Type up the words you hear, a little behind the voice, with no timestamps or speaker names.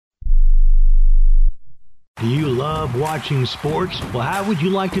Do you love watching sports? Well, how would you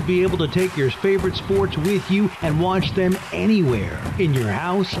like to be able to take your favorite sports with you and watch them anywhere? In your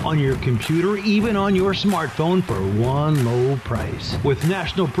house, on your computer, even on your smartphone for one low price. With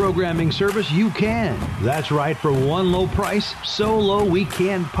National Programming Service, you can. That's right, for one low price, so low we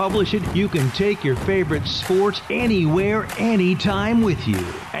can't publish it, you can take your favorite sports anywhere, anytime with you.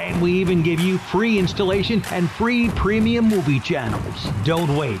 And we even give you free installation and free premium movie channels.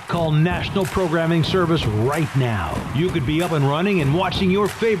 Don't wait. Call National Programming Service right now. You could be up and running and watching your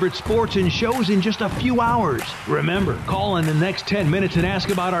favorite sports and shows in just a few hours. Remember, call in the next 10 minutes and ask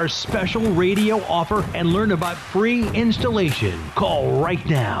about our special radio offer and learn about free installation. Call right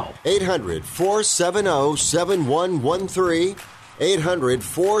now. 800-470-7113.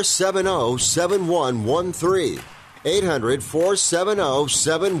 800-470-7113.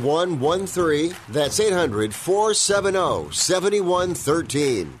 800-470-7113. That's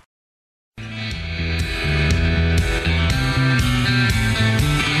 800-470-7113.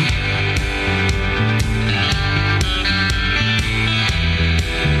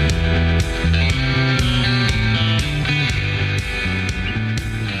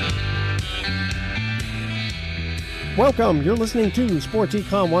 Welcome. You're listening to Sports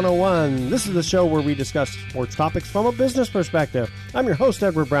Econ 101. This is the show where we discuss sports topics from a business perspective. I'm your host,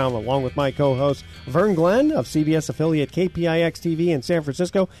 Edward Brown, along with my co-host, Vern Glenn of CBS affiliate KPIX-TV in San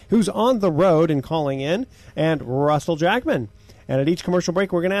Francisco, who's on the road and calling in, and Russell Jackman. And at each commercial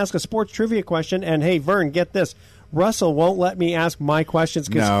break, we're going to ask a sports trivia question. And hey, Vern, get this. Russell won't let me ask my questions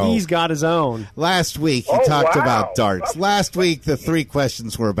because he's got his own. Last week, he talked about darts. Last week, the three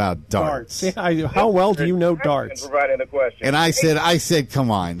questions were about darts. Yeah, how well do you know darts? Providing the question. And I said,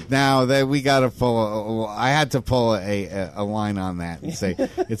 come on. Now that we got to pull, I had to pull a line on that and say,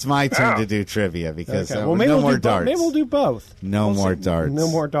 it's my turn to do trivia because well, maybe no more darts. Maybe we'll do both. No more darts. No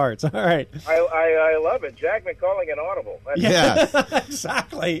more darts. All right. I love it. Jackman calling an audible. Yeah.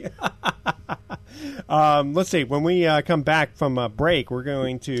 Exactly. Let's see. When we come back from a break, we're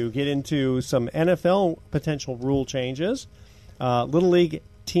going to get into some NFL potential rule changes, Little League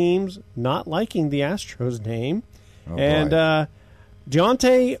teams not liking the Astros name, and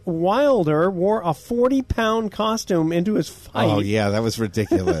Deontay Wilder wore a 40-pound costume into his fight. Oh, yeah, that was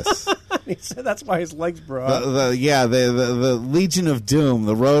ridiculous. He said that's why his legs broke. The Legion of Doom,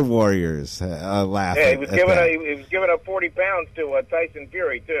 the Road Warriors, laughed. Yeah, he was giving up 40 pounds to Tyson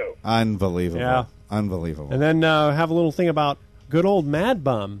Fury too. Unbelievable. Yeah. Unbelievable. And then have a little thing about good old Mad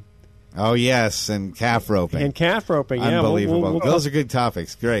Bum. Oh, yes, and calf roping. Unbelievable. Those are good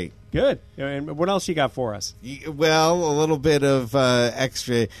topics. Great. Good. And what else you got for us? Well, a little bit of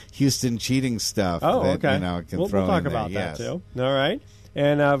extra Houston cheating stuff. Oh, okay. We'll talk about that, too. All right.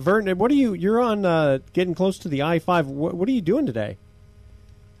 And, Vernon, you're on getting close to the I-5. What are you doing today?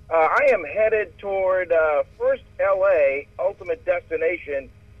 I am headed toward first L.A., ultimate destination,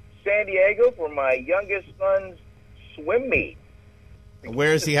 San Diego, for my youngest son's swim meet.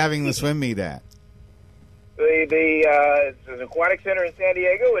 Where is he having the swim meet at? It's an aquatic center in San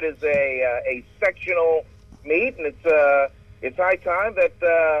Diego. It is a sectional meet, and it's high time that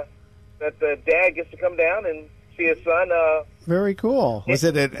the dad gets to come down and see his son. Very cool. Was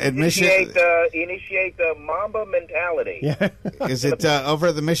it an admission? Initiate the Mamba mentality. Yeah. Is it over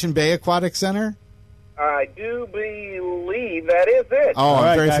at the Mission Bay Aquatic Center? I do believe that is it. Oh,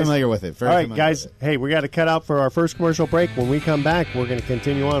 I'm very guys. familiar with it. All right, guys. Hey, we got to cut out for our first commercial break. When we come back, we're going to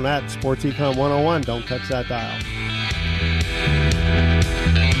continue on that Sports Econ 101. Don't touch that dial.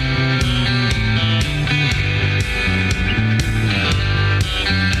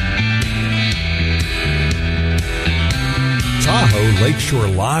 Tahoe Lakeshore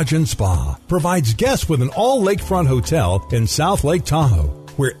Lodge and Spa provides guests with an all-lakefront hotel in South Lake Tahoe,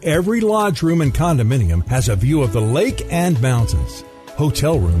 where every lodge room and condominium has a view of the lake and mountains.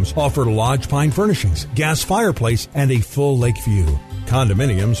 Hotel rooms offer lodge pine furnishings, gas fireplace, and a full lake view.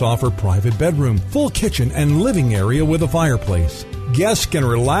 Condominiums offer private bedroom, full kitchen, and living area with a fireplace. Guests can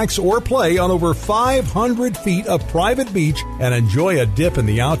relax or play on over 500 feet of private beach and enjoy a dip in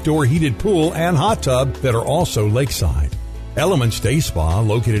the outdoor heated pool and hot tub that are also lakeside. Elements Day Spa,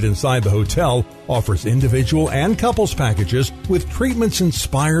 located inside the hotel, offers individual and couples packages with treatments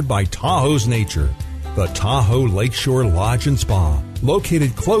inspired by Tahoe's nature. The Tahoe Lakeshore Lodge and Spa,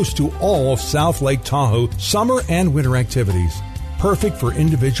 located close to all of South Lake Tahoe summer and winter activities. Perfect for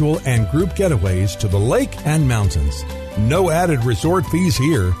individual and group getaways to the lake and mountains. No added resort fees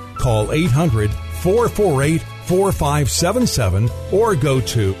here. Call 800-448-4577 or go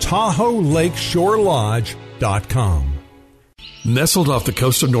to TahoeLakeshoreLodge.com. Nestled off the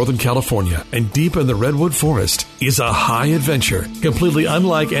coast of Northern California and deep in the Redwood Forest is a high adventure, completely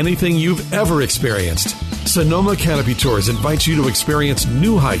unlike anything you've ever experienced. Sonoma Canopy Tours invites you to experience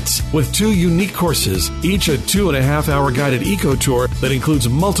new heights with 2 unique courses, each a 2.5-hour guided eco tour that includes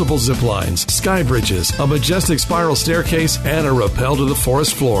multiple zip lines, sky bridges, a majestic spiral staircase, and a rappel to the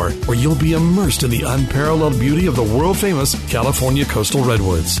forest floor, where you'll be immersed in the unparalleled beauty of the world-famous California coastal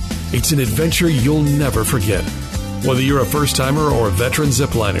redwoods. It's an adventure you'll never forget. Whether you're a first-timer or a veteran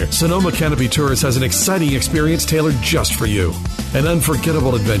zipliner, Sonoma Canopy Tours has an exciting experience tailored just for you. An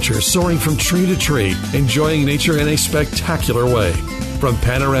unforgettable adventure soaring from tree to tree, enjoying nature in a spectacular way. From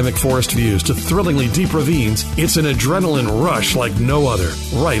panoramic forest views to thrillingly deep ravines, it's an adrenaline rush like no other,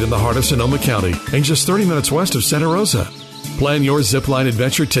 right in the heart of Sonoma County and just 30 minutes west of Santa Rosa. Plan your zipline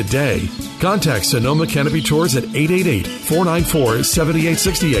adventure today. Contact Sonoma Canopy Tours at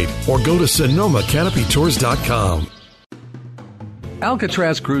 888-494-7868 or go to SonomaCanopyTours.com.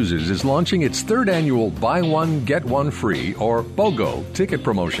 Alcatraz Cruises is launching its 3rd annual Buy One, Get One Free, or BOGO, ticket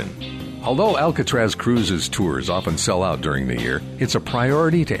promotion. Although Alcatraz Cruises tours often sell out during the year, it's a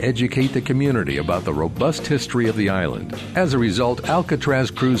priority to educate the community about the robust history of the island. As a result,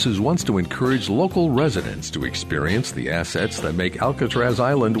 Alcatraz Cruises wants to encourage local residents to experience the assets that make Alcatraz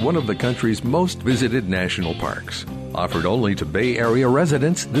Island one of the country's most visited national parks. Offered only to Bay Area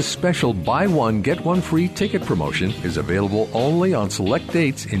residents, this special Buy One, Get One Free ticket promotion is available only on select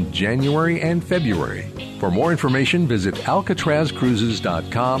dates in January and February. For more information, visit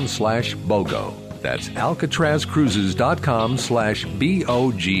alcatrazcruises.com/BOGO. That's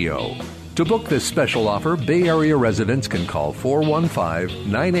alcatrazcruises.com/BOGO. To book this special offer, Bay Area residents can call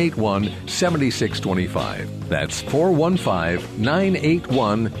 415-981-7625. That's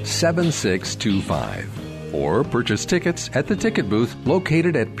 415-981-7625. Or purchase tickets at the ticket booth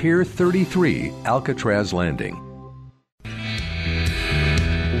located at Pier 33, Alcatraz Landing.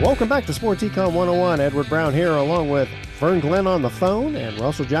 Welcome back to Sports Econ 101. Edward Brown here along with Vern Glenn on the phone and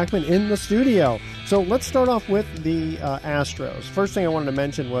Russell Jackman in the studio. So let's start off with the Astros. First thing I wanted to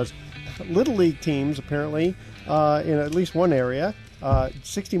mention was Little League teams apparently in at least one area,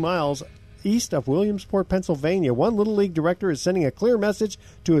 60 miles east of Williamsport, Pennsylvania. One Little League director is sending a clear message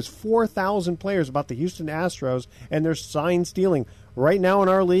to his 4,000 players about the Houston Astros and their sign stealing. Right now in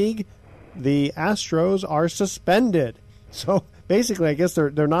our league, the Astros are suspended. So basically, I guess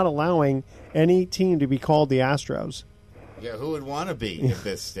they're not allowing any team to be called the Astros. Yeah, who would want to be at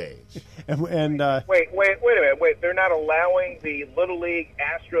this stage? Wait a minute. Wait, they're not allowing the Little League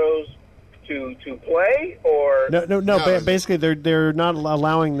Astros to play, or no. Basically, they're not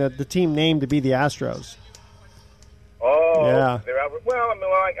allowing the team name to be the Astros. Oh, yeah. Well,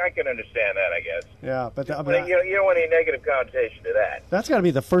 I can understand that, I guess. Yeah, but you don't want any negative connotation to that. That's got to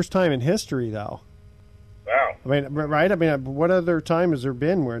be the first time in history, though. Wow. I mean, right? I mean, what other time has there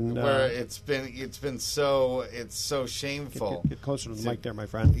been where it's been so shameful? Get closer to the mic there, my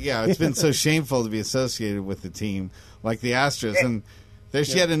friend. Yeah, it's been so shameful to be associated with a team like the Astros, and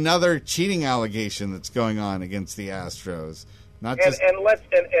there's yet another cheating allegation that's going on against the Astros. And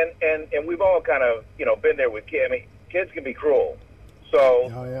we've all kind of been there with kids. I mean, kids can be cruel, so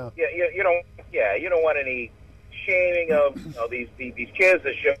you don't want any shaming of these kids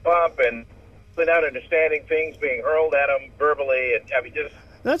that show up and without understanding things being hurled at them verbally, and I mean just.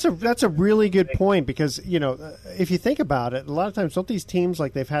 That's a really good point because if you think about it, a lot of times don't these teams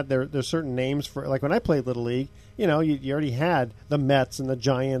like they've had their certain names for, like when I played Little League, you already had the Mets and the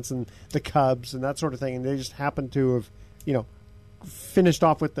Giants and the Cubs and that sort of thing, and they just happened to have finished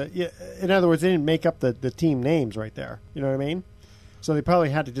off with in other words, they didn't make up the team names right there. You know what I mean? So they probably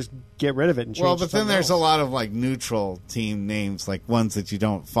had to just get rid of it and change. Well, but then there's else. a lot of like neutral team names, like ones that you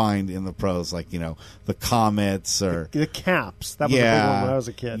don't find in the pros, like the Comets or the Caps. That was a big one when I was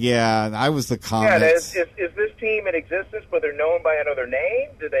a kid. Yeah, I was the Comets. Yeah, is this team in existence, but they're known by another name?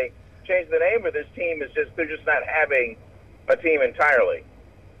 Did they change the name, or this team is they're just not having a team entirely?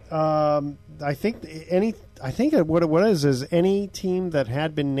 I think what it is any team that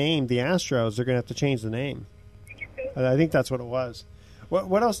had been named the Astros, they're going to have to change the name. I think that's what it was.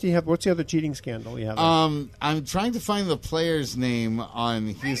 What else do you have? What's the other cheating scandal you have? I'm trying to find the player's name on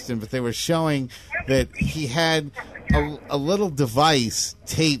Houston, but they were showing that he had a little device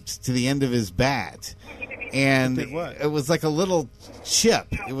taped to the end of his bat, and it was like a little chip.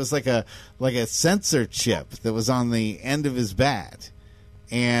 It was like a sensor chip that was on the end of his bat,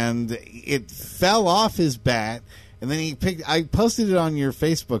 and it fell off his bat. And then I posted it on your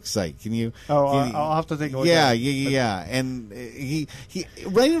Facebook site. Can you? I'll have to take a look. Yeah. And he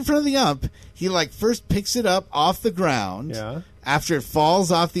right in front of the ump, he first picks it up off the ground. Yeah. After it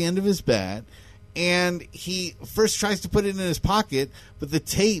falls off the end of his bat, and he first tries to put it in his pocket, but the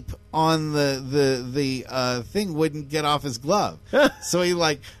tape on the thing wouldn't get off his glove. So he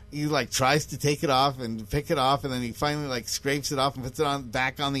he like tries to take it off and pick it off, and then he finally like scrapes it off and puts it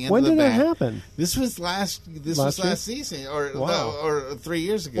back on the end of the bat. When did that happen? This was last season, or 3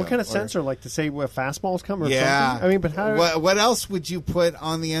 years ago. What kind of sensor, like to say where fastballs come or something? I mean, but how? What else would you put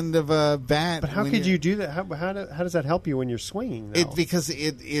on the end of a bat? But how could you do that? How does that help you when you're swinging? Though? Because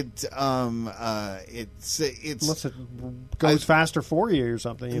it unless it goes faster for you or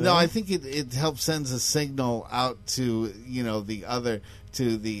something. You know? No, I think it helps sends a signal out to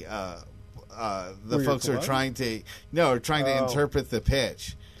the folks who are trying to interpret the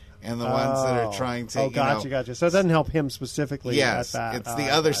pitch, and the ones that are trying to. Gotcha. So it doesn't help him specifically. Yes, at that. It's the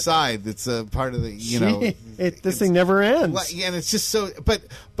other side that's a part of the. This thing never ends. And it's just so. But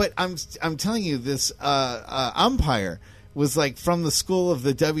I'm telling you, this umpire was like from the school of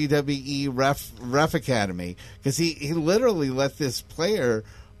the WWE ref academy, because he literally let this player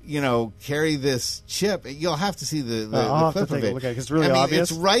carry this chip. You'll have to see the clip of it. Look at it. It's really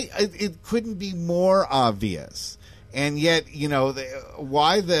obvious. It's right. It couldn't be more obvious. And yet,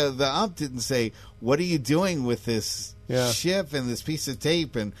 why the ump didn't say, "What are you doing with this chip and this piece of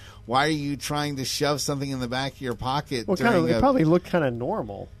tape? And why are you trying to shove something in the back of your pocket?" Well, it probably looked kind of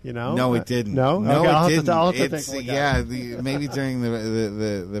normal, No, it didn't. No, it didn't. I'll have to take a look at it. Maybe during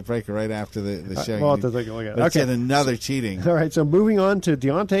the break or right after the show. We'll have to take a look at it. Let's get another cheating. All right, so moving on to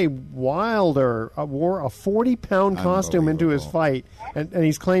Deontay Wilder wore a 40-pound costume into his fight, and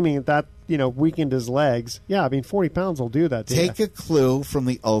he's claiming that weakened his legs. Yeah, I mean, 40 pounds will do that to Take a clue from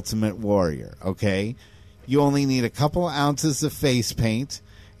the Ultimate Warrior, okay? You only need a couple ounces of face paint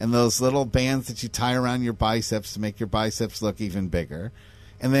and those little bands that you tie around your biceps to make your biceps look even bigger.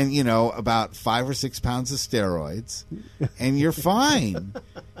 And then, about 5 or 6 pounds of steroids, and you're fine.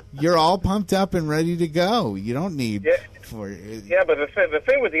 You're all pumped up and ready to go. You don't need... Yeah, but the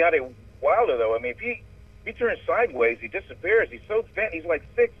thing with Deontay Wilder, though, I mean, if he turns sideways, he disappears. He's so thin. He's like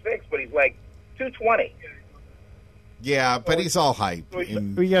 6'6", but he's like 220. Yeah, but he's all hype.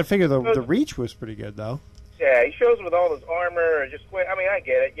 You got to figure the reach was pretty good, though. Yeah, he shows with all his armor. I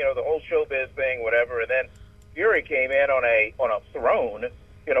get it. The whole showbiz thing, whatever. And then Fury came in on a throne,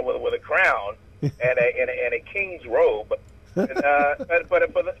 with a crown and a king's robe. But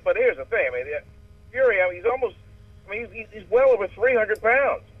here's the thing. I mean, Fury. I mean, he's well over 300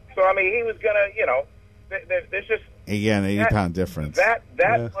 pounds. So I mean, he was gonna. There's just an 80-pound difference.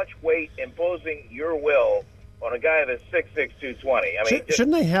 That much weight imposing your will on a guy that's 6'6", 220. I mean,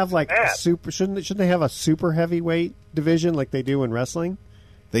 shouldn't they have like Shouldn't they have a super heavyweight division like they do in wrestling?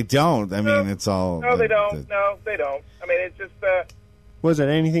 They don't. I mean, it's all. No, they don't. No, they don't. I mean, it's just. Was it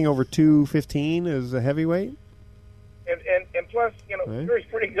anything over 215 as a heavyweight? And plus, Fury's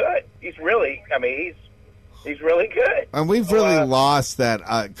pretty good. He's really. I mean, he's really good. And we've really lost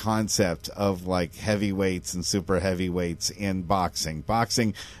that concept of like heavyweights and super heavyweights in boxing.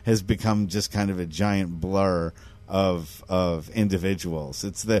 Boxing has become just kind of a giant blur of individuals.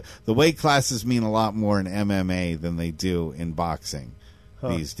 It's the weight classes mean a lot more in MMA than they do in boxing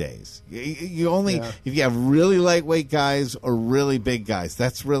these days. You only if you have really lightweight guys or really big guys,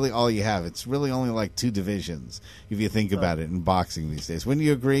 that's really all you have. It's really only like two divisions if you think about it in boxing these days. Wouldn't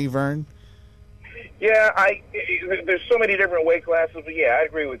you agree, Vern? Yeah, there's so many different weight classes, but yeah, I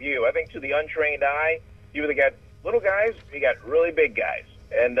agree with you. I think to the untrained eye, you either got little guys, or you got really big guys,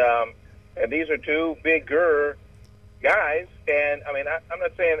 and these are two bigger guys. And I mean, I'm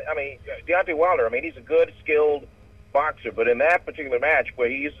not saying. I mean, Deontay Wilder. I mean, he's a good, skilled boxer, but in that particular match where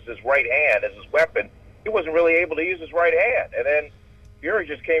he uses his right hand as his weapon, he wasn't really able to use his right hand. And then Fury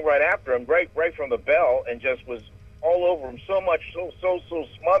just came right after him, right from the bell, and just was all over him so much, so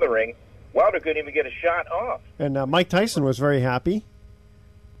smothering. Wilder couldn't even get a shot off. And Mike Tyson was very happy.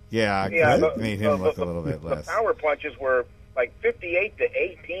 Yeah, made him look a little bit less. The power punches were like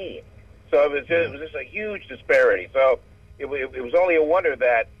 58-18, so it was just a huge disparity. So it was only a wonder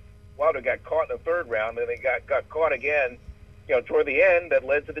that Wilder got caught in the third round, and they got caught again, toward the end. That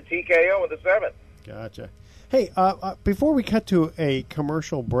led to the TKO in the seventh. Gotcha. Hey, before we cut to a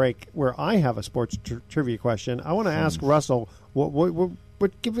commercial break, where I have a sports trivia question, I want to ask Russell.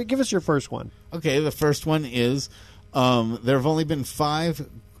 Give us your first one. Okay, the first one is there have only been 5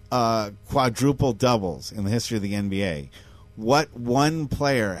 quadruple doubles in the history of the NBA. What one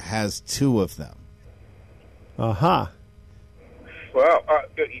player has 2 of them? Aha. Well,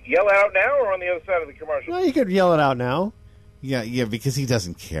 yell it out now or on the other side of the commercial? No, you could yell it out now. Yeah, because he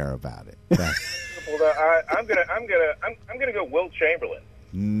doesn't care about it. Well, I'm gonna go Wilt Chamberlain.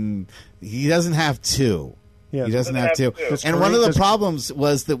 He doesn't have 2. Yeah, he doesn't have 2. And one of the problems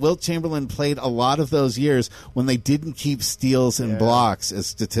was that Wilt Chamberlain played a lot of those years when they didn't keep steals and blocks as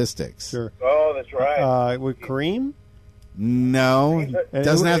statistics. Sure. Oh, that's right. With Kareem? No,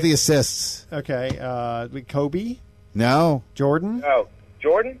 doesn't have the assists. Okay, Kobe? No. Jordan? No.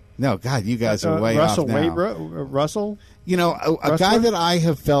 Jordan? No, God, you guys are way Russell off now. Russell? You know, a guy that I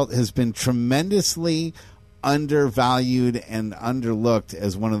have felt has been tremendously undervalued and underlooked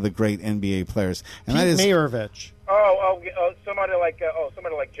as one of the great NBA players, and that is Maravich. Somebody like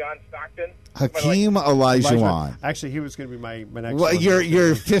John Stockton. Hakeem Olajuwon. Actually, he was going to be my next. Well, one.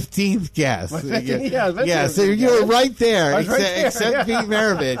 your 15th guess. So you were right there. Except Pete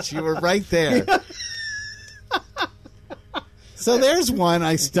Maravich, you were right there. So there's one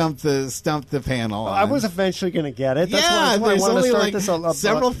I stumped the panel on. I was eventually going to get it. That's why there's I only start like this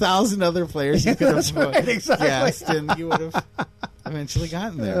several thousand other players you could have guessed, and you would have eventually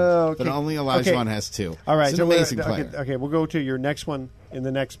gotten there. Okay. But only Olajuwon has two. All right, it's an amazing player. Okay, we'll go to your next one in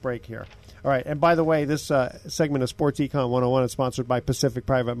the next break here. All right, and by the way, this segment of Sports Econ 101 is sponsored by Pacific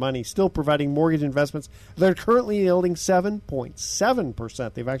Private Money, still providing mortgage investments. They're currently yielding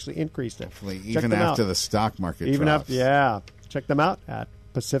 7.7%. They've actually increased it. Even after the stock market drops. Check them out at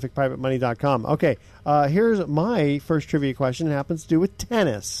pacificprivatemoney.com. Okay, here's my first trivia question. It happens to do with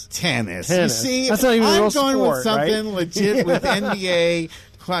tennis. Tennis. You see, that's not even I'm a real going sport, with something right? legit with NBA.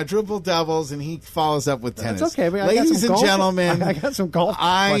 Quadruple doubles, and he follows up with tennis. That's okay. But Ladies and gentlemen, I got some golf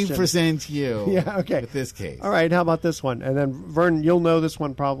I questions. present you with this case. All right, how about this one? And then, Vern, you'll know this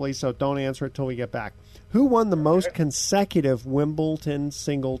one probably, so don't answer it till we get back. Who won the most consecutive Wimbledon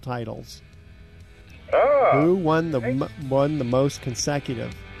single titles? Who won the most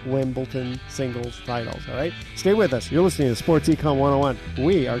consecutive Wimbledon singles titles? All right? Stay with us. You're listening to Sports Econ 101.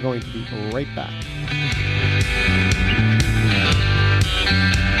 We are going to be right back.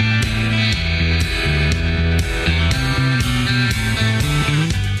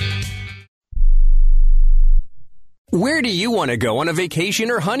 Where do you want to go on a vacation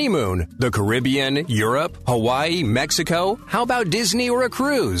or honeymoon? The Caribbean, Europe, Hawaii, Mexico? How about Disney or a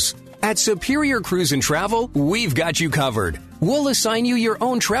cruise? At Superior Cruise and Travel, we've got you covered. We'll assign you your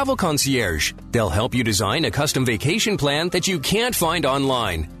own travel concierge. They'll help you design a custom vacation plan that you can't find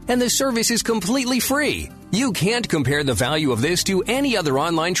online. And the service is completely free. You can't compare the value of this to any other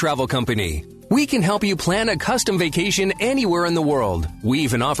online travel company. We can help you plan a custom vacation anywhere in the world. We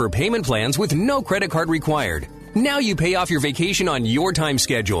even offer payment plans with no credit card required. Now you pay off your vacation on your time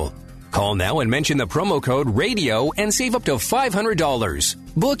schedule. Call now and mention the promo code RADIO and save up to $500.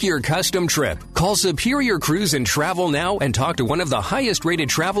 Book your custom trip. Call Superior Cruise and Travel now and talk to one of the highest rated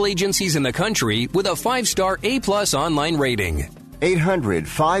travel agencies in the country with a 5-star A+ online rating.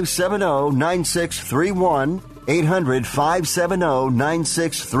 800-570-9631.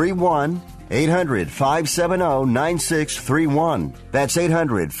 800-570-9631. 800-570-9631. That's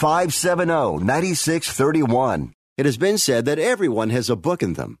 800-570-9631. It has been said that everyone has a book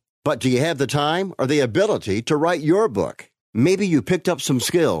in them. But do you have the time or the ability to write your book? Maybe you picked up some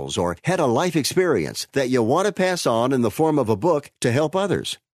skills or had a life experience that you want to pass on in the form of a book to help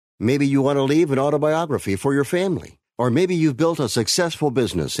others. Maybe you want to leave an autobiography for your family. Or maybe you've built a successful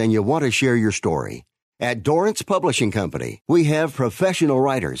business and you want to share your story. At Dorrance Publishing Company, we have professional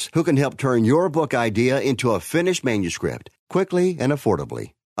writers who can help turn your book idea into a finished manuscript quickly and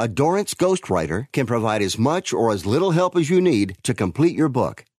affordably. A Dorrance ghostwriter can provide as much or as little help as you need to complete your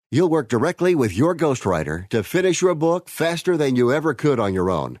book. You'll work directly with your ghostwriter to finish your book faster than you ever could on your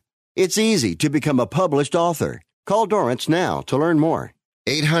own. It's easy to become a published author. Call Dorrance now to learn more.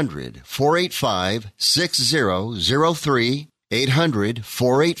 800-485-6003.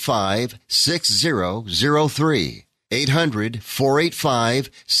 800-485-6003.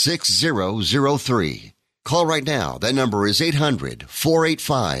 800-485-6003. Call right now. That number is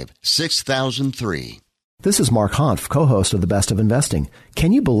 800-485-6003. This is Mark Hanf, co-host of The Best of Investing.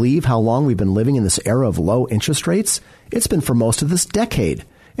 Can you believe how long we've been living in this era of low interest rates? It's been for most of this decade.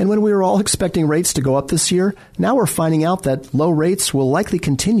 And when we were all expecting rates to go up this year, now we're finding out that low rates will likely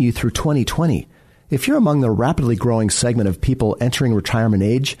continue through 2020. If you're among the rapidly growing segment of people entering retirement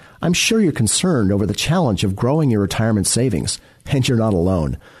age, I'm sure you're concerned over the challenge of growing your retirement savings. And you're not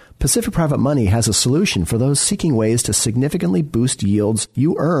alone. Pacific Private Money has a solution for those seeking ways to significantly boost yields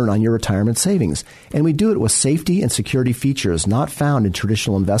you earn on your retirement savings. And we do it with safety and security features not found in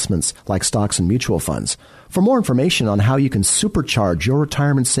traditional investments like stocks and mutual funds. For more information on how you can supercharge your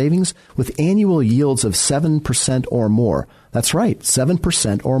retirement savings with annual yields of 7% or more, that's right,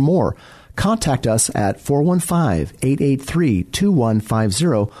 7% or more, contact us at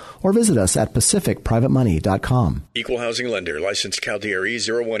 415-883-2150 or visit us at pacificprivatemoney.com. Equal housing lender. Licensed CalDRE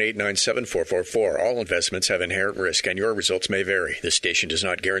 018974444. All investments have inherent risk and your results may vary. This station does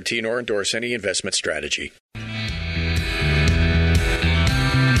not guarantee nor endorse any investment strategy.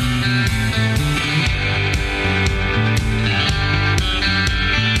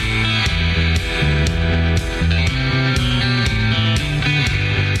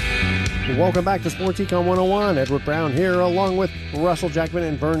 Welcome back to Sports Econ 101. Edward Brown here, along with Russell Jackman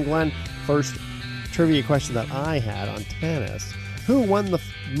and Vern Glenn. First trivia question that I had on tennis. Who won the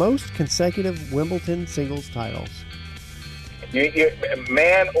most consecutive Wimbledon singles titles?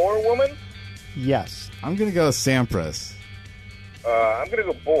 Man or woman? Yes. I'm going to go Sampras. I'm going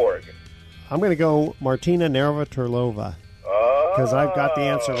to go Borg. I'm going to go Martina Navratilova. Because I've got the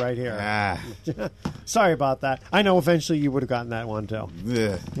answer right here. Sorry about that. I know eventually you would have gotten that one, too.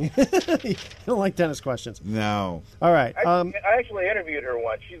 You don't like tennis questions. No. All right. I actually interviewed her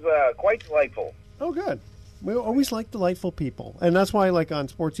once. She's quite delightful. Oh, good. We always like delightful people. And that's why, like on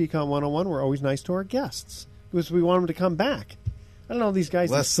Sports Econ 101, we're always nice to our guests. Because we want them to come back. I don't know, these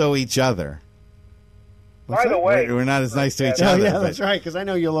guys... Less so each other. By the way... We're not as nice to each other. Yeah, that's right, because I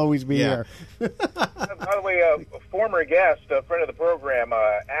know you'll always be here. By the way, a former guest, a friend of the program,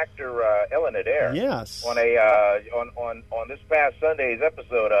 actor Ellen Adair. Yes. On this past Sunday's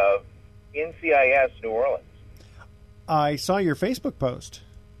episode of NCIS New Orleans. I saw your Facebook post.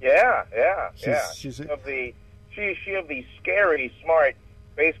 Yeah. She's of the scary, smart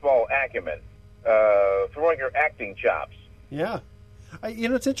baseball acumen, throwing her acting chops. Yeah.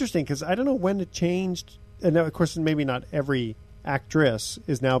 It's interesting because I don't know when it changed. And of course, maybe not every actress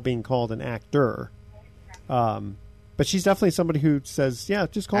is now being called an actor. But she's definitely somebody who says, yeah,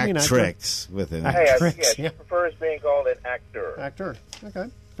 just call me an actor. Actrix with an Actrix. She prefers being called an actor. Actor.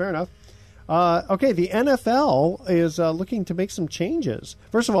 Okay, fair enough. Okay, the NFL is looking to make some changes.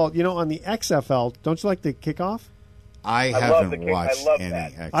 First of all, on the XFL, don't you like the kickoff? I haven't watched any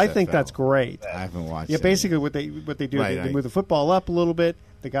XFL. I think that's great. I haven't watched. Yeah, basically what they do, they move the football up a little bit.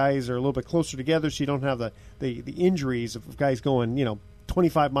 The guys are a little bit closer together, so you don't have the injuries of guys going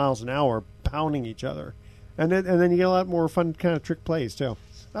 25 miles an hour pounding each other, and then you get a lot more fun kind of trick plays too.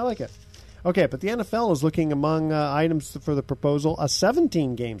 I like it. Okay, but the NFL is looking among items for the proposal a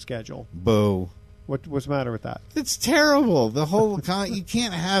 17-game schedule. Boo. What's the matter with that? It's terrible. The whole you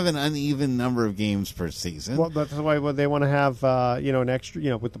can't have an uneven number of games per season. Well, that's why they want to have an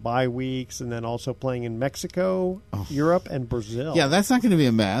extra with the bye weeks, and then also playing in Mexico, Europe, and Brazil. Yeah, that's not going to be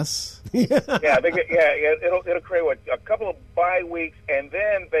a mess. It'll create a couple of bye weeks, and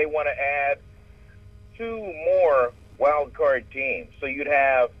then they want to add 2 more wild card teams. So you'd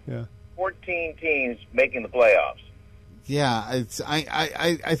have 14 teams making the playoffs. Yeah,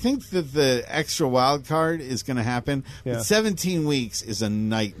 I think that the extra wild card is going to happen. Yeah. But 17 weeks is a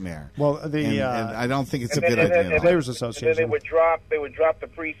nightmare. Well, and I don't think it's a good idea. The Players Association. And then they would drop the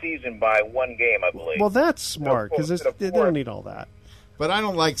preseason by 1 game, I believe. Well, that's smart because they don't need all that. But I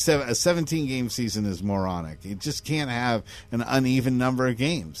don't like a 17-game season is moronic. You just can't have an uneven number of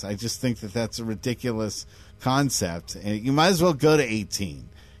games. I just think that that's a ridiculous concept. And you might as well go to 18.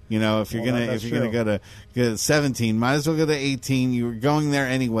 If you're gonna go to 17, might as well go to 18. You were going there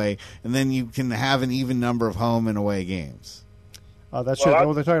anyway, and then you can have an even number of home and away games. That's true.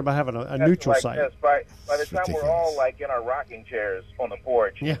 They're talking about having a neutral site. This. By the time we're all in our rocking chairs on the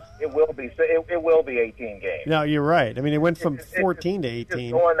porch, it will be 18 games. No, you're right. I mean, it went from 14 to 18.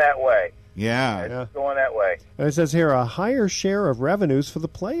 It's going that way. Yeah. It's going that way. And it says here a higher share of revenues for the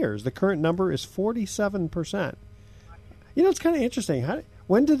players. The current number is 47%. It's kind of interesting.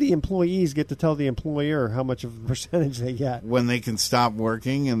 When do the employees get to tell the employer how much of a percentage they get? When they can stop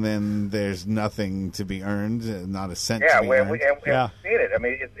working and then there's nothing to be earned, not a cent to be earned. We've seen it. I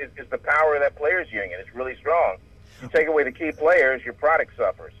mean, it's the power of that players' union. It's really strong. You take away the key players, your product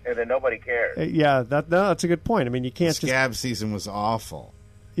suffers, and then nobody cares. That's a good point. I mean, you can't. The scab season was awful.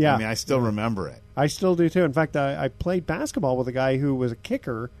 Yeah, I mean, I still remember it. I still do too. In fact, I played basketball with a guy who was a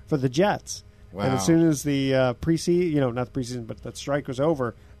kicker for the Jets. Wow. And as soon as the preseason, not the preseason, but the strike was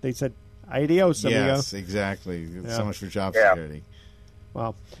over, they said, adios, amigo. Yes, exactly. So much for job security.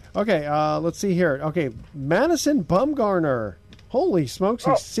 Wow. Okay, let's see here. Okay, Madison Bumgarner. Holy smokes,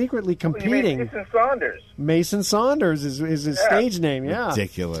 he's secretly competing. Mason Saunders. Mason Saunders is his stage name, yeah.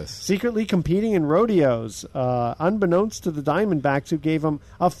 Ridiculous. Secretly competing in rodeos, unbeknownst to the Diamondbacks, who gave him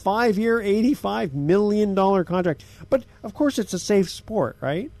a 5-year, $85 million contract. But, of course, it's a safe sport,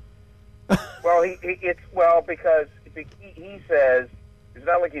 right? Well, because he says it's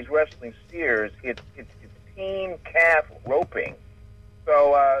not like he's wrestling steers. It's team calf roping.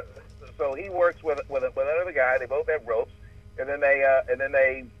 So he works with another guy. They both have ropes, and then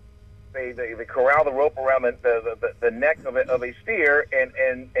they they corral the rope around the neck of a steer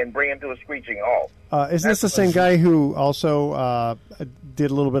and bring him to a screeching halt. Isn't this the same guy who also did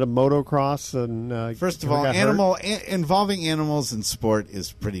a little bit of motocross? And first of all, involving animals in sport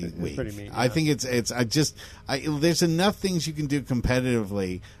is pretty weak. Pretty mean, yeah. I think there's enough things you can do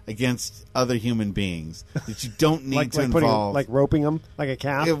competitively against other human beings that you don't need to involve. Like roping them like a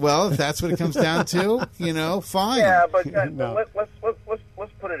calf? Yeah, well, if that's what it comes down to, fine. Yeah, but no.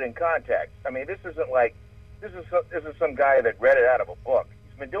 let's put it in context. I mean, this is some guy that read it out of a book.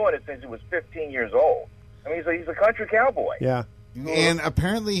 He's been doing it since he was 15 years old. I mean, he's a country cowboy. Yeah, and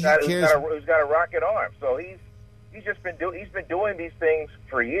apparently who's got a rocket arm. So he's been doing these things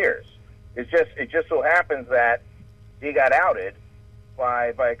for years. It just so happens that he got outed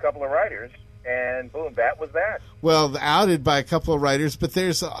by a couple of writers, and boom, that was that. Well, outed by a couple of writers, but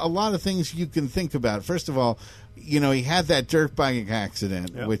there's a lot of things you can think about. First of all, he had that dirt bike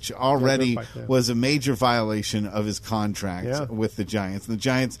accident, which already was a major violation of his contract with the Giants. And the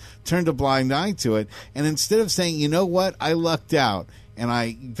Giants turned a blind eye to it. And instead of saying, you know what, I lucked out and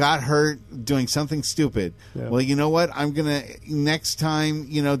I got hurt doing something stupid. Yeah. Well, you know what, I'm going to, next time,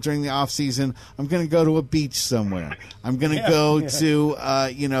 during the off season, I'm going to go to a beach somewhere. I'm going to go to,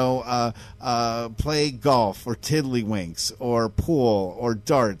 play golf or tiddlywinks or pool or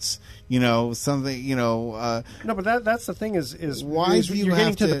darts. Something. No, but that's the thing is why do you you're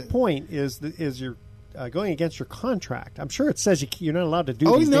have getting to the point is you're going against your contract. I'm sure it says you're not allowed to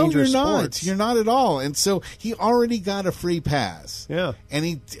do these dangerous sports. You're not at all. And so he already got a free pass. Yeah.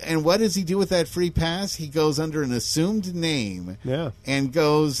 And what does he do with that free pass? He goes under an assumed name. Yeah. And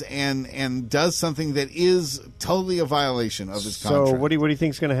goes and does something that is totally a violation of his contract. So what do you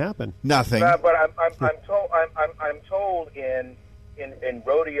think is going to happen? Nothing. But I'm told in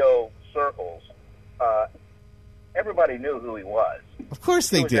rodeo circles, everybody knew who he was. Of course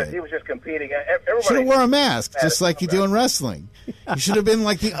they did. He was just competing. Everybody should have wore a mask, just like you do in wrestling. You should have been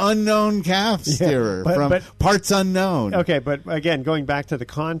like the unknown calf steerer from Parts Unknown. Okay, but again, going back to the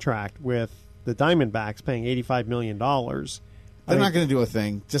contract with the Diamondbacks paying $85 million. They're not going to do a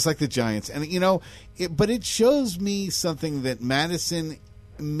thing, just like the Giants. And, but it shows me something that Madison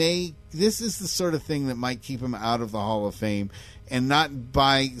this is the sort of thing that might keep him out of the Hall of Fame, and not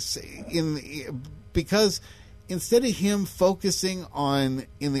because instead of him focusing on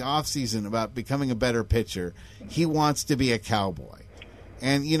in the offseason about becoming a better pitcher, he wants to be a cowboy.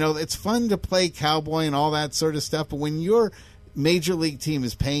 And, it's fun to play cowboy and all that sort of stuff, but when your major league team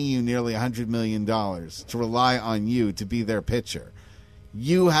is paying you nearly $100 million to rely on you to be their pitcher,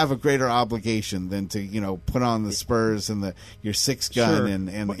 you have a greater obligation than to put on the spurs and your six gun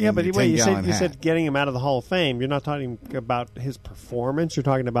and yeah, but your wait, 10-gallon hat. You said getting him out of the Hall of Fame. You're not talking about his performance. You're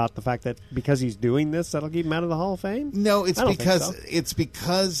talking about the fact that because he's doing this, that'll keep him out of the Hall of Fame. No, it's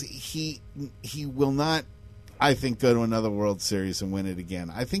because he will not, I think, go to another World Series and win it again.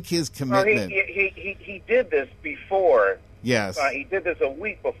 I think his commitment. Well, he did this before. Yes, he did this a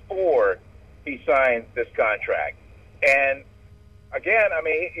week before he signed this contract, and. Again, I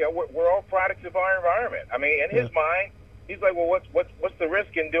mean, we're all products of our environment. I mean, in his mind, he's like, well, what's the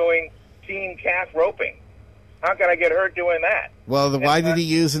risk in doing team calf roping? How can I get hurt doing that? Well, why did he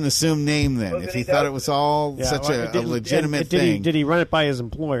use an assumed name then? If he thought it was all such a legitimate thing. Did he run it by his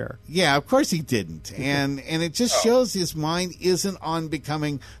employer? Yeah, of course he didn't. And it just shows his mind isn't on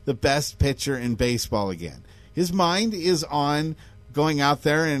becoming the best pitcher in baseball again. His mind is on going out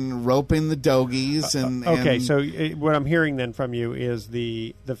there and roping the dogies okay, so what I'm hearing then from you is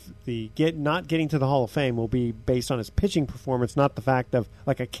not getting to the Hall of Fame will be based on his pitching performance, not the fact of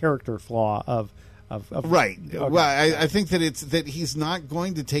like a character flaw of right. Okay. Well, I think that he's not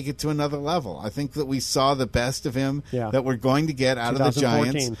going to take it to another level. I think that we saw the best of him that we're going to get out of the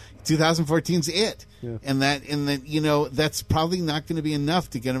Giants. 2014's it, and that's probably not going to be enough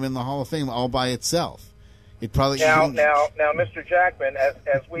to get him in the Hall of Fame all by itself. It probably now, Mr. Jackman,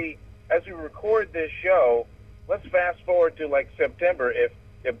 as we record this show, let's fast forward to like September. If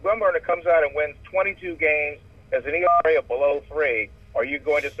Bumgarner comes out and wins 22 games as an ERA of below 3, are you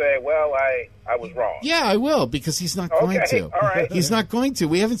going to say, well, I was wrong? Yeah, I will, because he's not going to. All right. He's not going to.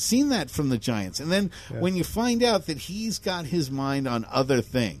 We haven't seen that from the Giants. And then when you find out that he's got his mind on other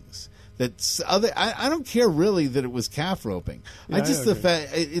things. I don't care really that it was calf roping. The fact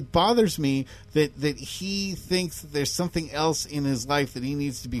it bothers me that he thinks that there's something else in his life that he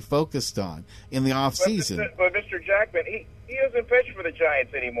needs to be focused on in the off season. But Mr. Jackman, he doesn't pitch for the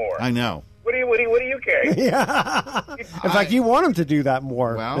Giants anymore. I know. What do you care? Yeah. In fact, you want him to do that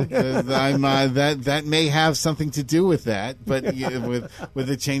more. Well, that may have something to do with that, but with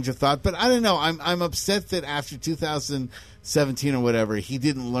a change of thought. But I don't know. I'm upset that after 2000. 17 or whatever, he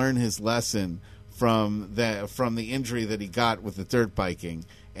didn't learn his lesson from the injury that he got with the dirt biking,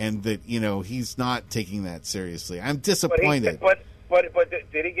 and that he's not taking that seriously. I'm disappointed. But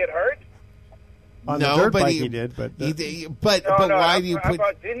did he get hurt? On the dirt bike he did, but why do you put?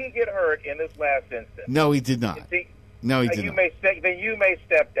 Did he get hurt in this last instance? No, he did not. No, he did not. Then you may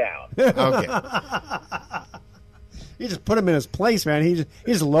step down. Okay. You just put him in his place, man. He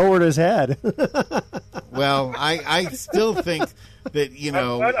just lowered his head. Well, I still think that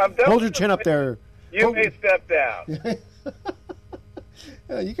hold your chin up there. You may step down.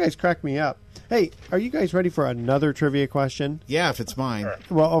 You guys crack me up. Hey, are you guys ready for another trivia question? Yeah, if it's mine. Sure.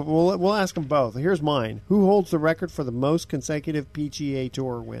 Well, we'll ask them both. Here's mine. Who holds the record for the most consecutive PGA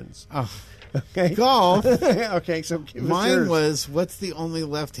Tour wins? Oh, okay. Golf. Okay, so mine was, what's the only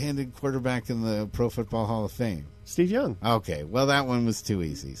left-handed quarterback in the Pro Football Hall of Fame? Steve Young. Okay, well, that one was too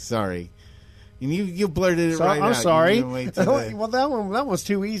easy. Sorry. And you blurted it right out. I'm sorry. Well, that one was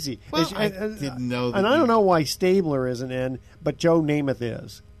too easy. Well, I didn't know that. And I don't know why Stabler isn't in, but Joe Namath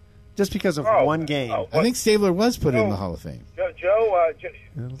is. Just because of one game. I think Stabler was put in the Hall of Fame. Joe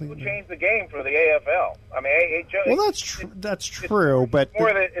changed the game for the AFL. I mean, Joe. Well, that's true, but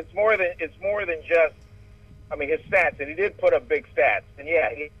it's more than just. I mean, his stats, and he did put up big stats, and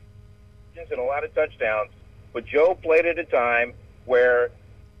yeah, he had a lot of touchdowns. But Joe played at a time where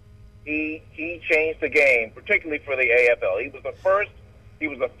he changed the game, particularly for the AFL. He was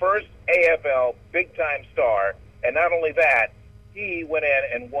the first AFL big time star, and not only that, he went in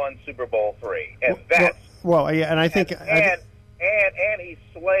and won Super Bowl III, and that's yeah. And I think and he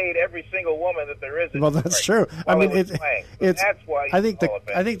slayed every single woman that there is. Well, that's true. I mean, it's that's why I think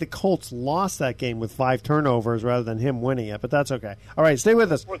the Colts lost that game with 5 turnovers rather than him winning it, but that's okay. All right, stay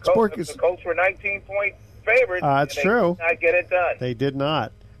with us. The Colts were 19-point favorites. That's true. They did not get it done. They did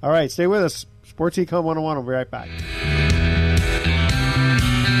not. All right, stay with us. Sports Econ 101. We'll be right back.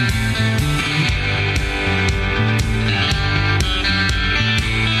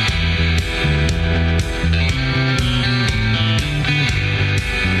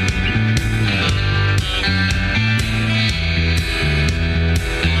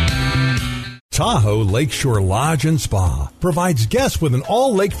 Tahoe Lakeshore Lodge and Spa provides guests with an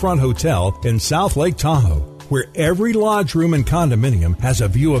all-lakefront hotel in South Lake Tahoe, where every lodge room and condominium has a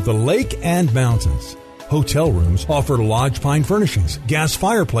view of the lake and mountains. Hotel rooms offer lodge pine furnishings, gas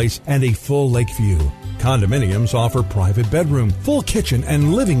fireplace, and a full lake view. Condominiums offer private bedroom, full kitchen,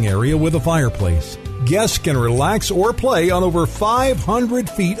 and living area with a fireplace. Guests can relax or play on over 500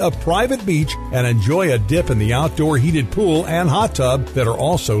 feet of private beach and enjoy a dip in the outdoor heated pool and hot tub that are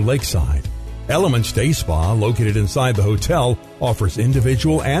also lakeside. Elements Day Spa, located inside the hotel, offers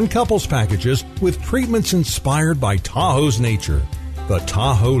individual and couples packages with treatments inspired by Tahoe's nature. The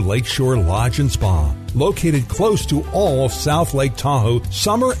Tahoe Lakeshore Lodge and Spa, located close to all of South Lake Tahoe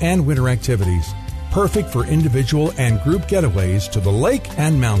summer and winter activities. Perfect for individual and group getaways to the lake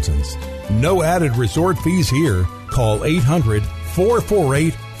and mountains. No added resort fees here. Call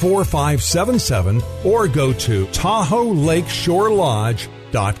 800-448-4577 or go to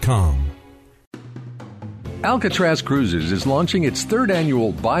TahoeLakeshoreLodge.com. Alcatraz Cruises is launching its 3rd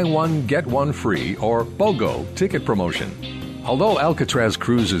annual Buy One, Get One Free, or BOGO, ticket promotion. Although Alcatraz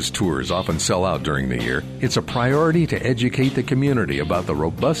Cruises tours often sell out during the year, it's a priority to educate the community about the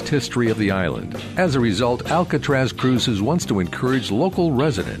robust history of the island. As a result, Alcatraz Cruises wants to encourage local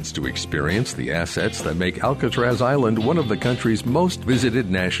residents to experience the assets that make Alcatraz Island one of the country's most visited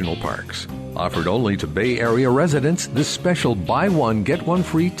national parks. Offered only to Bay Area residents, this special Buy One, Get One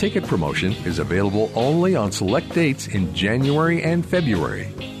Free ticket promotion is available only on select dates in January and February.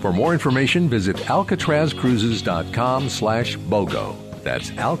 For more information, visit alcatrazcruises.com/BOGO.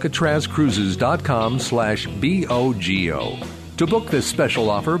 That's alcatrazcruises.com/BOGO. To book this special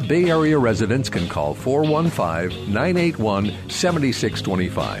offer, Bay Area residents can call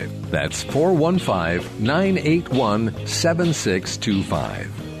 415-981-7625. That's 415-981-7625.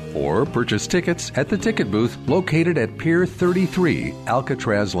 Or purchase tickets at the ticket booth located at Pier 33,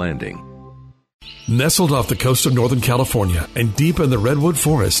 Alcatraz Landing. Nestled off the coast of Northern California and deep in the Redwood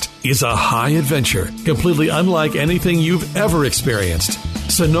Forest is a high adventure, completely unlike anything you've ever experienced.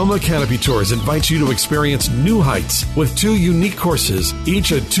 Sonoma Canopy Tours invites you to experience new heights with 2 unique courses,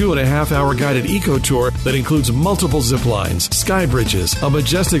 each a 2.5-hour guided eco tour that includes multiple zip lines, sky bridges, a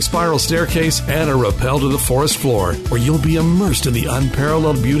majestic spiral staircase, and a rappel to the forest floor, where you'll be immersed in the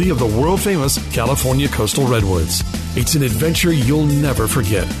unparalleled beauty of the world-famous California coastal redwoods. It's an adventure you'll never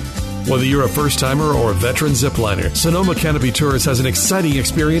forget. Whether you're a first-timer or a veteran zipliner, Sonoma Canopy Tours has an exciting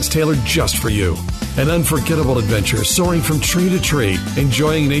experience tailored just for you. An unforgettable adventure soaring from tree to tree,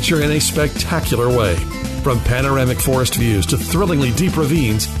 enjoying nature in a spectacular way. From panoramic forest views to thrillingly deep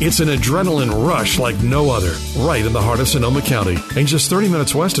ravines, it's an adrenaline rush like no other, right in the heart of Sonoma County and just 30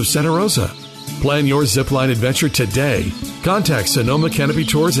 minutes west of Santa Rosa. Plan your zipline adventure today. Contact Sonoma Canopy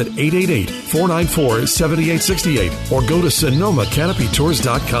Tours at 888-494-7868 or go to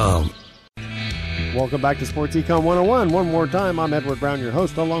sonomacanopytours.com. Welcome back to Sports Econ 101. One more time, I'm Edward Brown, your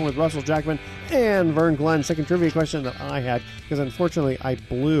host, along with Russell Jackman and Vern Glenn. Second trivia question that I had, because unfortunately I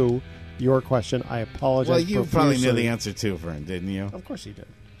blew your question. I apologize. Well, you probably knew the answer too, Vern, didn't you? Of course he did.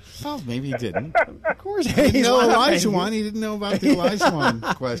 Oh, maybe he didn't. Of course he didn't know Elijah. He didn't know about the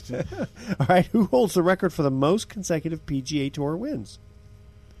Elijah question. All right, who holds the record for the most consecutive PGA Tour wins?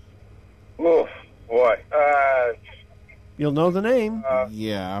 Oh, boy. You'll know the name.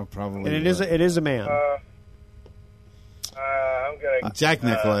 Yeah, probably. And it is a man. I'm gonna Jack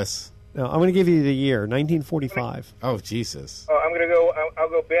Nicklaus. No, I'm going to give you the year, 1945. Oh, Jesus. I'm going to go. I'll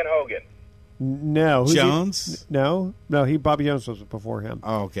go Ben Hogan. No, Jones. No. Bobby Jones was before him.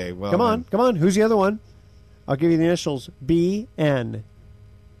 Oh, okay. Well, come on. Who's the other one? I'll give you the initials. BN.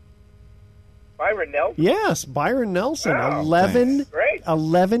 Byron Nelson. Yes, Byron Nelson. Wow,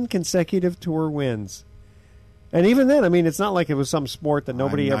 11 consecutive tour wins. And even then, I mean, it's not like it was some sport that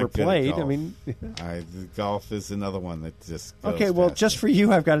nobody ever played. I mean, golf is another one that just goes okay. Well, just for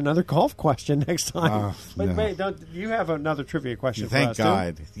you, I've got another golf question next time. Oh, but no. wait, you have another trivia question? Thank for us,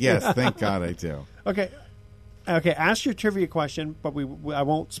 God. Too? Yes, thank God I do. Okay. Ask your trivia question, but I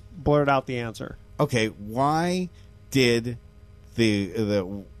won't blurt out the answer. Okay, why did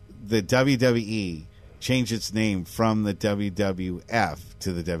the WWE change its name from the WWF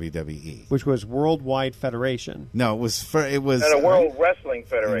to the WWE, which was Worldwide Federation? No, it was a World Wrestling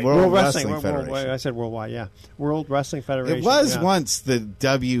Federation. World Wrestling Federation. I said worldwide. Yeah, World Wrestling Federation. It was once the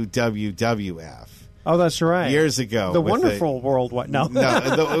WWWF. Oh, that's right. Years ago, the wonderful worldwide. No,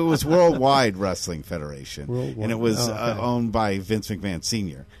 it was Worldwide Wrestling Federation, and it was owned by Vince McMahon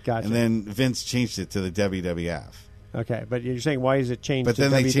Sr. Gotcha. And then Vince changed it to the WWF. Okay, but you're saying why is it changed? But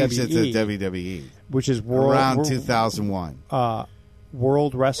then to they WWE, changed it to WWE, which is around 2001.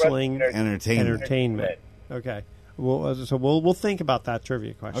 World Wrestling Entertainment. Okay, we'll think about that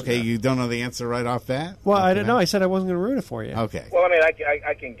trivia question. Okay, you don't know the answer right off bat? Well, I don't know. I said I wasn't going to ruin it for you. Okay. Well, I mean,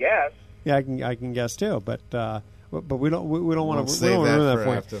 I can guess. Yeah, I can guess too, but we don't want to save ruin that that for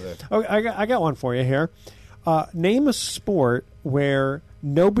for after you. this. Okay, I got one for you here. Name a sport where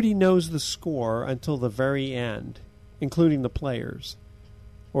nobody knows the score until the very end, including the players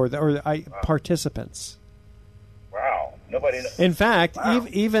or participants. Wow, nobody knows. In fact,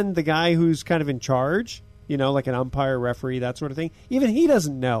 even the guy who's kind of in charge, like an umpire, referee, that sort of thing, even he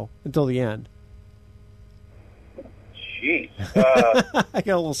doesn't know until the end. Jeez. I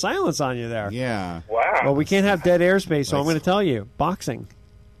got a little silence on you there. Yeah. Wow. Well, we can't have dead airspace, so I'm going to tell you. Boxing.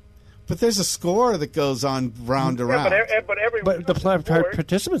 But there's a score that goes on round to round. But the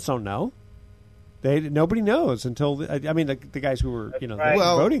participants don't know. Nobody knows until the guys who were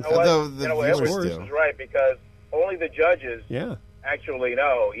voting. Edwards is right, because only the judges actually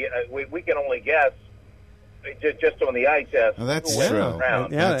know. We can only guess just on the eye test. Well, that's true.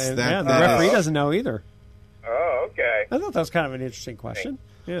 The referee doesn't know either. Oh, okay. I thought that was kind of an interesting question.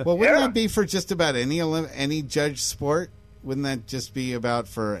 Yeah. Well, wouldn't that be for just about any judge sport? Wouldn't that just be about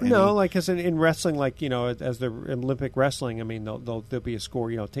for any... No, like because in wrestling, as the Olympic wrestling, I mean, there'll be a score.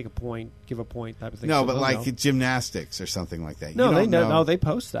 Take a point, give a point, type of thing. No, but like gymnastics or something like that. No, they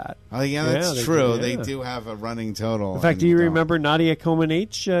post that. Oh, yeah, that's true. They do have a running total. In fact, do you remember Nadia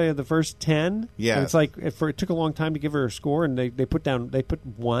Comaneci, the first 10? Yeah, and it's like it took a long time to give her a score, and they put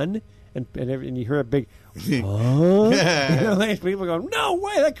 1, and you hear a big. People go, no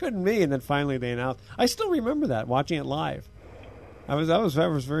way, that couldn't be, and then finally they announced. I still remember that watching it live. That was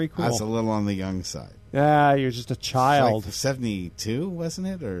very cool. I was a little on the young side. Yeah, you're just a child. Like 72, wasn't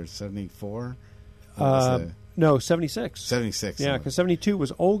it, or 74? No, 76. 76. Yeah, because 72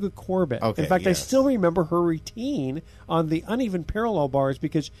 was Olga Korbut. Okay, in fact, yes. I still remember her routine on the uneven parallel bars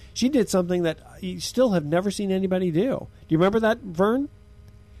because she did something that you still have never seen anybody do. Do you remember that, Vern? Do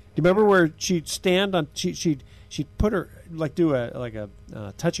you remember where she'd stand on? She'd put her do a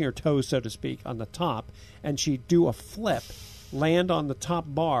touching her toes, so to speak, on the top, and she'd do a flip, land on the top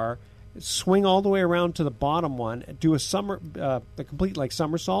bar, swing all the way around to the bottom one, do a complete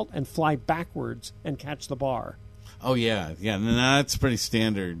somersault, and fly backwards and catch the bar. Oh yeah. No, that's pretty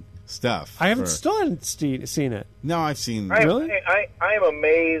standard stuff. I haven't seen it. No, I've seen. Really? I am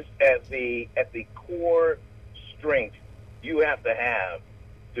amazed at the core strength you have to have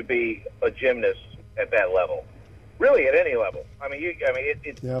to be a gymnast at that level. Really, at any level. I mean,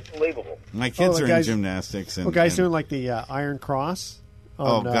 it's unbelievable. My kids are in gymnastics. Guys doing the iron cross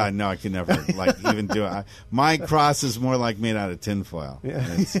Oh, God, no, I could never even do it. My cross is more like made out of tinfoil. Yeah.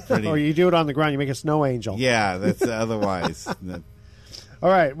 It's pretty, or you do it on the ground, you make a snow angel. Yeah, that's otherwise. All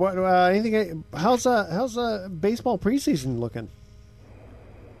right, what? Anything? How's baseball preseason looking?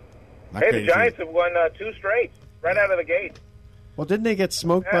 The Giants have won 2 straight right out of the gate. Well, didn't they get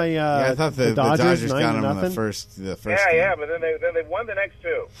smoked by I thought the Dodgers got them in the first Yeah, game. but then they won the next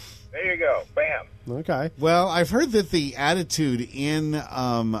 2. There you go. Bam. Okay. Well, I've heard that the attitude in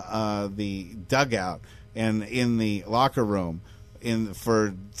the dugout and in the locker room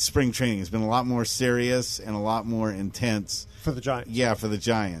for spring training has been a lot more serious and a lot more intense for the Giants. Yeah, for the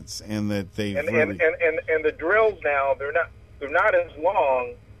Giants, and that they and the drills now they're not as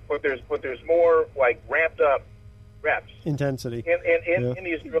long, but there's more like ramped up reps intensity in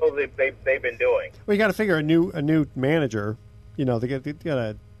these drills they've been doing. Well, you got to figure a new manager. They got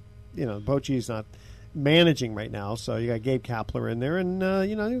to. Bochy's not managing right now, so you got Gabe Kapler in there,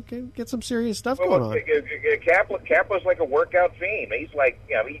 and get some serious stuff going on. Kapler's like a workout fiend. He's like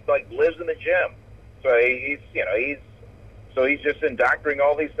he lives in the gym, so he's just indoctrinating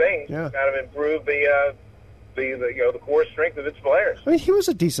all these things to kind of improve the core strength of its players. I mean, he was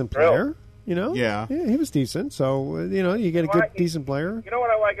a decent player. Yeah, he was decent. So you get a decent player. You know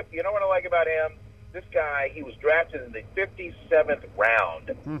what I like? You know what I like about him? This guy, he was drafted in the 57th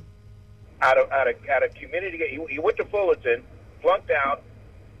round. Out of community. He went to Fullerton, flunked out,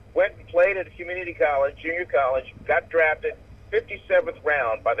 went and played at a community college, junior college, got drafted 57th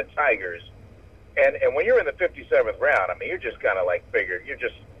round by the Tigers. And when you're in the 57th round, I mean, you're just kind of like figure you're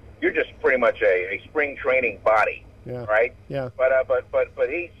just pretty much a spring training body, right? Yeah. But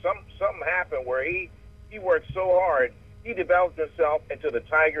something happened where he worked so hard, he developed himself into the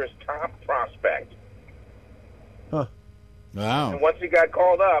Tigers' top prospect. Huh. Wow. And once he got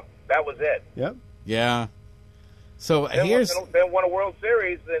called up, that was it. Yep. Yeah. So then won a World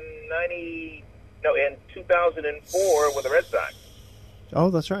Series in 2004 with the Red Sox. Oh,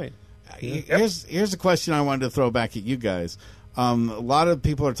 that's right. Here's a question I wanted to throw back at you guys. A lot of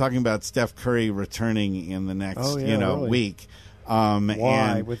people are talking about Steph Curry returning in the next really? week.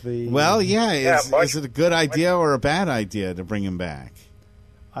 Why? With the is it a good idea or a bad idea to bring him back?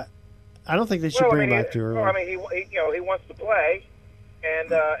 I don't think they should bring him back too early. Well, I mean, he wants to play.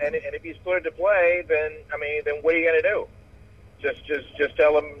 And if he's cleared to play, then what are you going to do? Just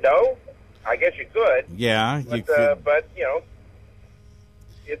tell him no? I guess you could. Yeah, but, you could. But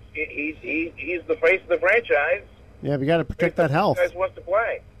he's the face of the franchise. Yeah, we got to protect that health. He wants to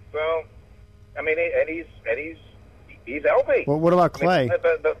play, so he's healthy. Well, what about Clay?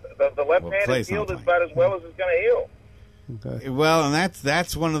 The left-handed field is about as well as it's going to heal. Okay. Well, and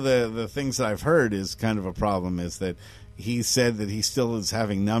that's one of the things that I've heard is kind of a problem is that. He said that he still is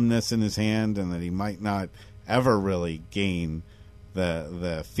having numbness in his hand and that he might not ever really gain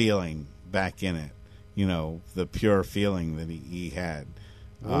the feeling back in it, the pure feeling that he had.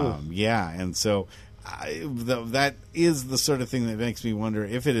 And so that is the sort of thing that makes me wonder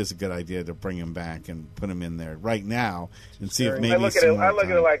if it is a good idea to bring him back and put him in there right now and see if maybe I look at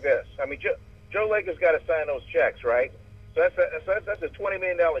it like this. I mean, Joe Laker's got to sign those checks, right? So that's a $20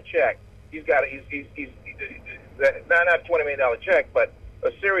 million check. He's got not $20 million check, but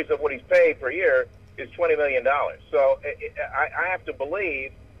a series of what he's paid per year is $20 million. So I have to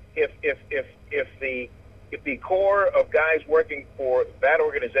believe if the core of guys working for that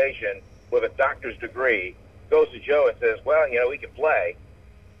organization with a doctor's degree goes to Joe and says, well, we can play,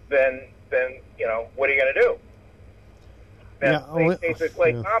 then what are you going to do? Now, they said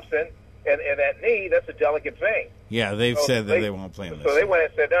Klay Thompson and that knee, that's a delicate thing. Yeah, they've said that they won't play him this So they went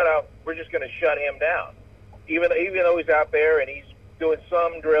and said, no, we're just going to shut him down. Even though he's out there and he's doing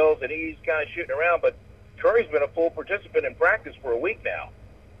some drills and he's kind of shooting around, but Curry's been a full participant in practice for a week now,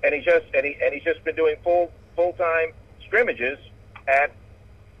 and he's just been doing full-time scrimmages at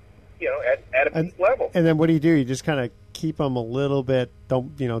a peak level. And then what do? You just kind of keep him a little bit.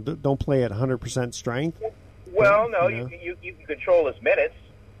 Don't play at 100% strength. Well, no, you can control his minutes.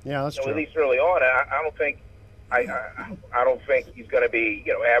 Yeah, that's true. At least early on, I don't think he's going to be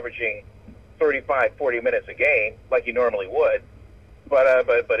averaging 35, 40 minutes a game like he normally would. But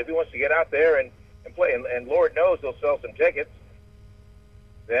if he wants to get out there and play, and Lord knows they'll sell some tickets,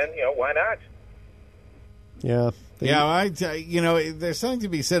 then why not? Yeah. There's something to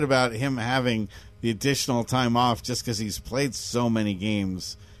be said about him having the additional time off just because he's played so many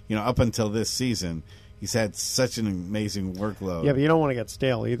games. Up until this season, he's had such an amazing workload. Yeah, but you don't want to get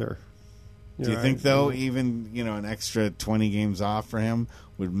stale either. Do you think, though, even an extra 20 games off for him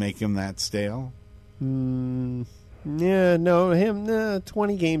would make him that stale? Yeah, no,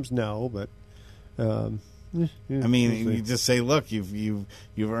 20 games, no, but I mean, you just say, look, you've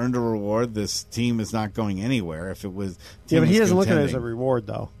earned a reward. This team is not going anywhere. If it was, but he doesn't look at it as a reward,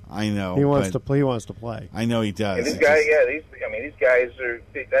 though. I know he wants to play. He wants to play. I know he does. And these guys, these guys are.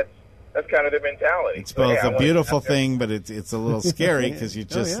 That's kind of their mentality. It's both a beautiful thing, but it's a little scary because you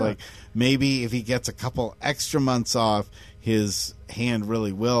just like maybe if he gets a couple extra months off, his hand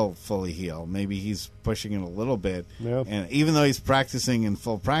really will fully heal. Maybe he's pushing it a little bit, and even though he's practicing in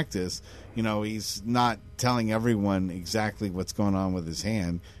full practice, he's not telling everyone exactly what's going on with his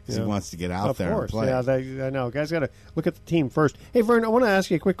hand because he wants to get out there and play. Yeah, I know. Guys got to look at the team first. Hey, Vern, I want to ask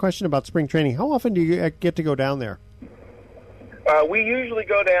you a quick question about spring training. How often do you get to go down there? We usually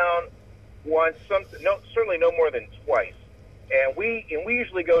go down once, certainly no more than twice, and we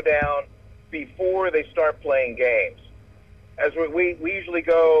usually go down before they start playing games. As we usually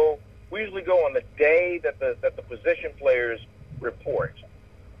go on the day that the position players report,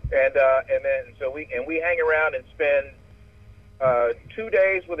 and then we hang around and spend 2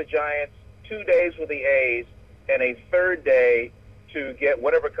 days with the Giants, 2 days with the A's, and a third day to get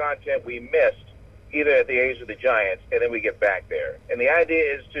whatever content we missed, either at the A's or the Giants, and then we get back there. And the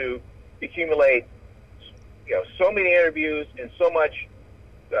idea is to accumulate, so many interviews and so much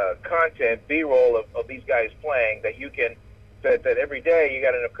content, B-roll of these guys playing that you can. That every day you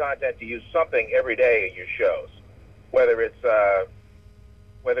got enough content to use something every day in your shows, whether it's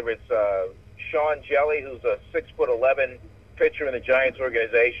Sean Jelly, who's a 6'11" pitcher in the Giants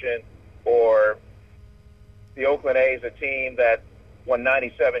organization, or the Oakland A's, a team that won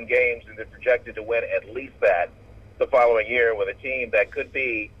 97 games and they're projected to win at least that the following year, with a team that could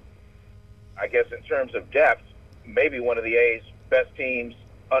be, I guess, in terms of depth, maybe one of the A's best teams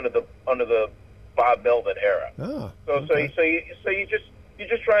under the Bob Melvin era. So you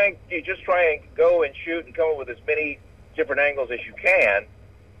just try and go and shoot and come up with as many different angles as you can,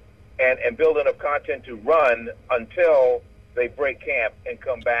 and build enough content to run until they break camp and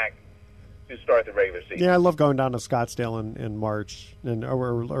come back to start the regular season. Yeah, I love going down to Scottsdale in March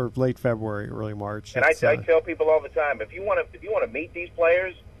or late February, early March. And I tell people all the time, if you want to meet these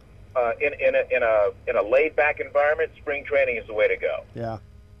players in a laid back environment, spring training is the way to go. Yeah.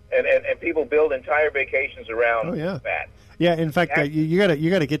 And people build entire vacations around that. Yeah, in fact, you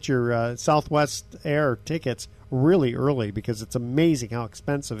gotta get your Southwest Air tickets really early because it's amazing how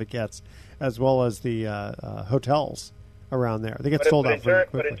expensive it gets, as well as the hotels around there. They get sold out very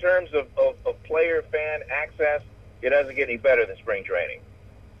quickly. But in terms of player fan access, it doesn't get any better than spring training.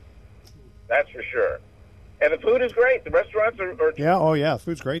 That's for sure. And the food is great. The restaurants are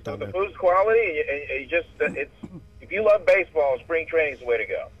food's great down there. The food's quality, and you just if you love baseball, spring training is the way to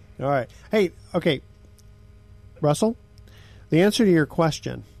go. All right. Hey, okay, Russell, the answer to your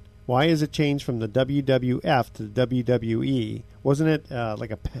question, why is it changed from the WWF to the WWE? Wasn't it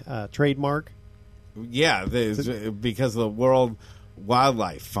like a trademark? Yeah, because of the World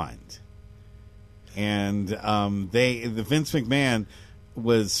Wildlife Fund. And the Vince McMahon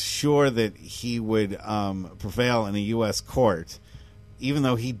was sure that he would prevail in a U.S. court, even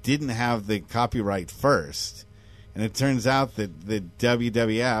though he didn't have the copyright first. And it turns out that the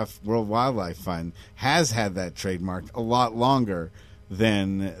WWF, World Wildlife Fund, has had that trademark a lot longer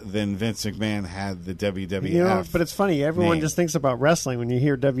than Vince McMahon had the WWF. But it's funny. Everyone just thinks about wrestling when you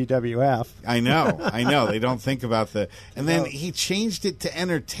hear WWF. I know. They don't think about the... And then he changed it to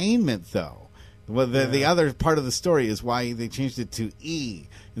entertainment, though. Well, the other part of the story is why they changed it to E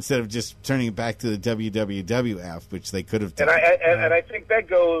instead of just turning it back to the WWF, which they could have done. And I think that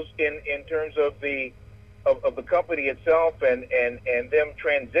goes in terms of the company itself and them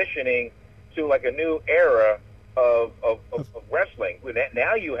transitioning to like a new era of wrestling.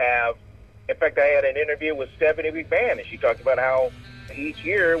 Now you have, in fact, I had an interview with Stephanie McMahon, and she talked about how each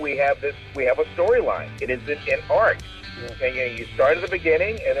year we have a storyline. It is in arcs. And you start at the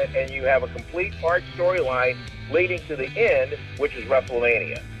beginning, and you have a complete arc storyline leading to the end, which is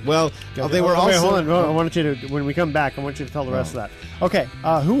WrestleMania. Well, they were also... Hold on. I want you to, when we come back, I want you to tell the rest of that. Okay,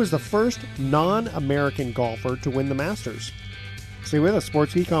 who was the first non-American golfer to win the Masters? Stay with us,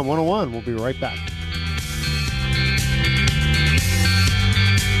 Sports Econ 101. We'll be right back.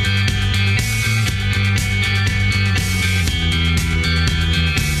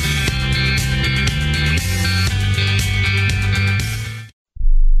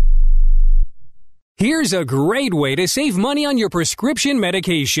 Here's a great way to save money on your prescription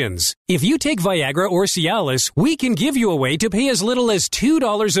medications. If you take Viagra or Cialis, we can give you a way to pay as little as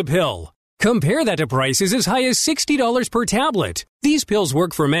 $2 a pill. Compare that to prices as high as $60 per tablet. These pills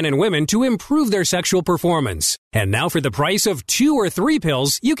work for men and women to improve their sexual performance. And now for the price of 2 or 3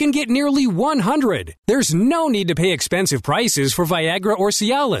 pills, you can get nearly 100. There's no need to pay expensive prices for Viagra or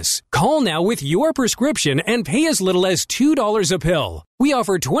Cialis. Call now with your prescription and pay as little as $2 a pill. We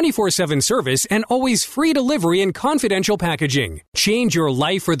offer 24/7 service and always free delivery and confidential packaging. Change your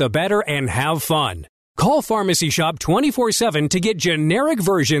life for the better and have fun. Call Pharmacy Shop 24/7 to get generic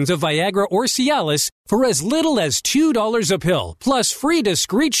versions of Viagra or Cialis for as little as $2 a pill, plus free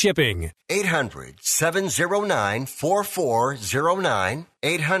discreet shipping. 800-709-4409.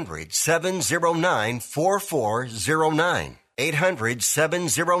 800-709-4409.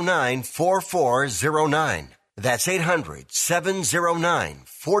 800-709-4409. That's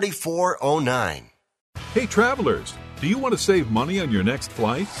 800-709-4409. Hey, travelers. Do you want to save money on your next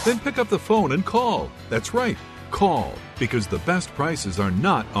flight? Then pick up the phone and call. That's right, call, because the best prices are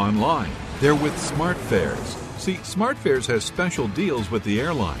not online. They're with SmartFares. See, SmartFares has special deals with the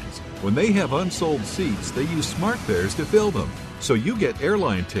airlines. When they have unsold seats, they use SmartFares to fill them. So you get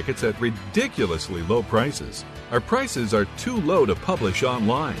airline tickets at ridiculously low prices. Our prices are too low to publish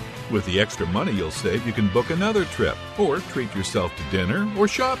online. With the extra money you'll save, you can book another trip or treat yourself to dinner or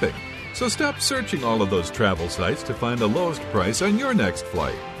shopping. So stop searching all of those travel sites to find the lowest price on your next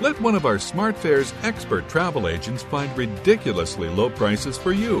flight. Let one of our SmartFares expert travel agents find ridiculously low prices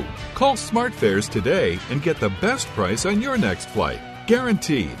for you. Call SmartFares today and get the best price on your next flight.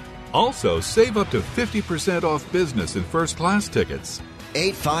 Guaranteed. Also, save up to 50% off business and first class tickets.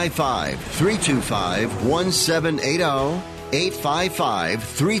 855-325-1780.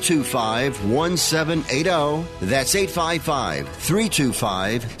 855-325-1780. That's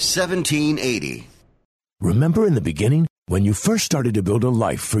 855-325-1780. Remember in the beginning, when you first started to build a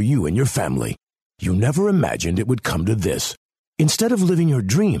life for you and your family, you never imagined it would come to this. Instead of living your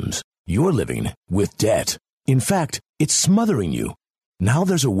dreams, you're living with debt. In fact, it's smothering you. Now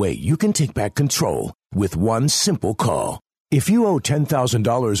there's a way you can take back control with one simple call. If you owe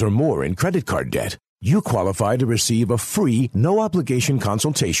 $10,000 or more in credit card debt, you qualify to receive a free, no-obligation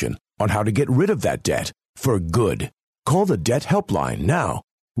consultation on how to get rid of that debt for good. Call the Debt Helpline now.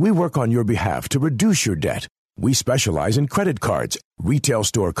 We work on your behalf to reduce your debt. We specialize in credit cards, retail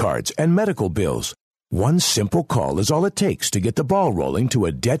store cards, and medical bills. One simple call is all it takes to get the ball rolling to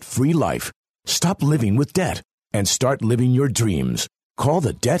a debt-free life. Stop living with debt and start living your dreams. Call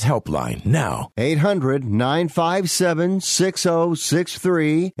the Debt Helpline now.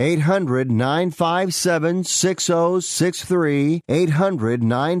 800-957-6063. 800-957-6063.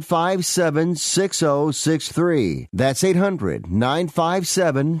 800-957-6063. That's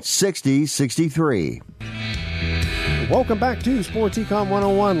 800-957-6063. Welcome back to Sports Econ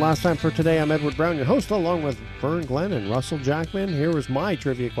 101. Last time for today, I'm Edward Brown, your host, along with Vern Glenn and Russell Jackman. Here was my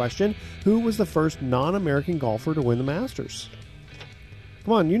trivia question. Who was the first non-American golfer to win the Masters?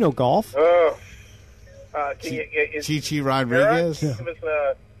 Come on, you know golf. Chichi Rodriguez?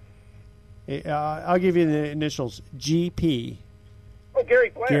 I'll give you the initials. GP. Oh, Gary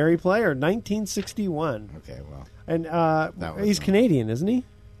Player. Gary Player, 1961. Okay, well. And he's Canadian, isn't he?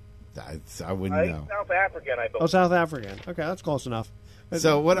 I wouldn't know. South African, I believe. Oh, South African. Okay, that's close enough.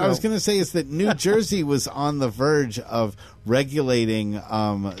 So what I was going to say is that New Jersey was on the verge of regulating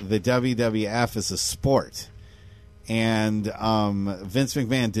the WWF as a sport. And Vince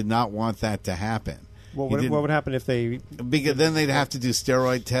McMahon did not want that to happen. What would happen if they... Because then they'd have to do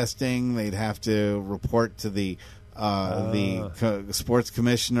steroid testing. They'd have to report to the sports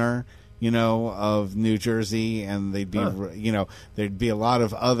commissioner, of New Jersey, and they'd be, there'd be a lot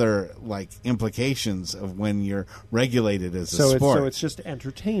of other implications of when you're regulated as a sport. So it's just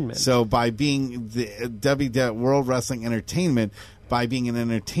entertainment. So by being the World Wrestling Entertainment, by being an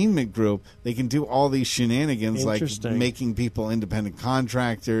entertainment group, they can do all these shenanigans like making people independent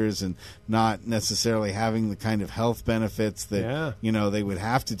contractors and not necessarily having the kind of health benefits that they would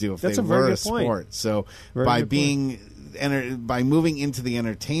have to do if they were a sport. So by moving into the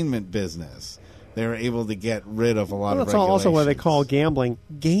entertainment business, they were able to get rid of a lot of regulations. That's also why they call gambling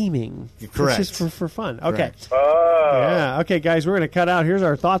gaming. Correct. It's just for fun. Okay. Yeah. Okay, guys, we're going to cut out. Here's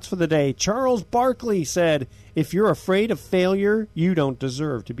our thoughts for the day. Charles Barkley said, "If you're afraid of failure, you don't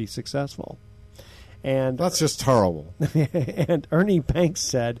deserve to be successful." And that's just horrible. And Ernie Banks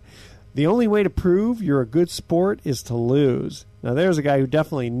said, "The only way to prove you're a good sport is to lose." Now, there's a guy who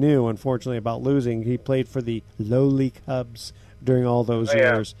definitely knew, unfortunately, about losing. He played for the lowly Cubs during all those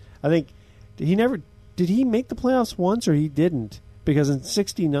years. I think did he make the playoffs once, or he didn't? Because in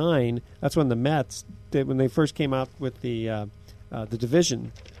 '69, that's when the Mets, when they first came out with the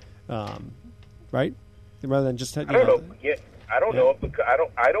division, right? Rather than just I don't know. Yeah, I don't know. I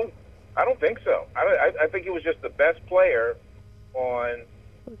don't I don't think so. I think he was just the best player on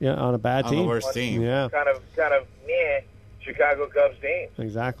a bad team. On the worst team. Yeah. Kind of meh Chicago Cubs team.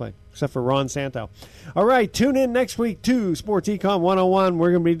 Exactly. Except for Ron Santo. All right, tune in next week to Sports Econ 101.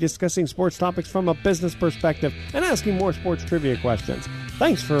 We're going to be discussing sports topics from a business perspective and asking more sports trivia questions.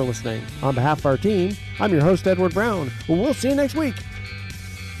 Thanks for listening. On behalf of our team, I'm your host, Edward Brown. We'll see you next week.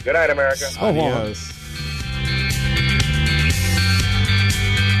 Good night, America. Adios.